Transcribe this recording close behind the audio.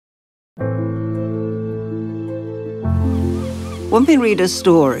When we read a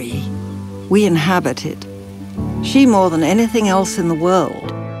story, we inhabit it. She, more than anything else in the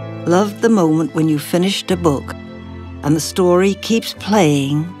world, loved the moment when you finished a book and the story keeps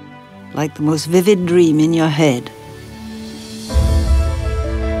playing like the most vivid dream in your head.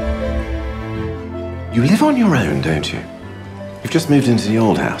 You live on your own, don't you? You've just moved into the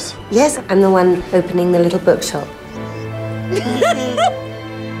old house. Yes, I'm the one opening the little bookshop.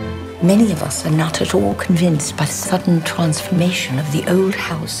 Many of us are not at all convinced by the sudden transformation of the old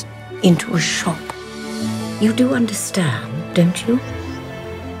house into a shop. You do understand, don't you?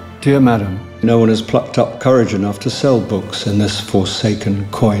 Dear Madam, no one has plucked up courage enough to sell books in this forsaken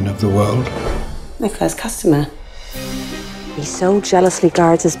coin of the world. My first customer. He so jealously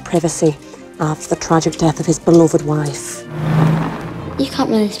guards his privacy after the tragic death of his beloved wife. You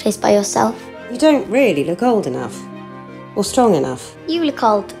can't run this place by yourself. You don't really look old enough. Or strong enough. You look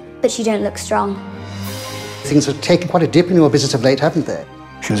old, but you don't look strong. Things have taken quite a dip in your business of late, haven't they?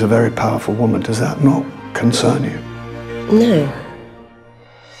 She's a very powerful woman. Does that not concern you? No.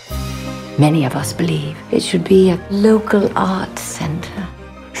 Many of us believe it should be a local art centre.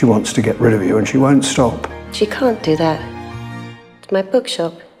 She wants to get rid of you and she won't stop. She can't do that. It's my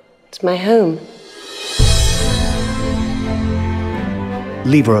bookshop. It's my home.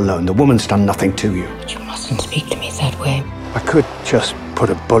 Leave her alone. The woman's done nothing to you. You mustn't speak to me that way. I could just put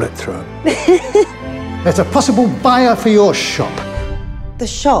a bullet through her. There's a possible buyer for your shop. The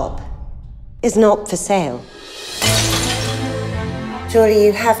shop is not for sale. Surely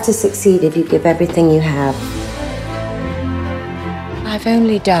you have to succeed if you give everything you have. I've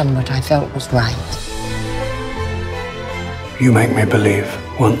only done what I felt was right. You make me believe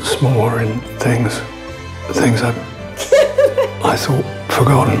once more in things I thought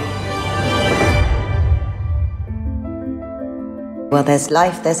forgotten. Well, there's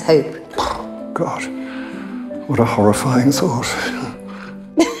life, there's hope. God, what a horrifying thought.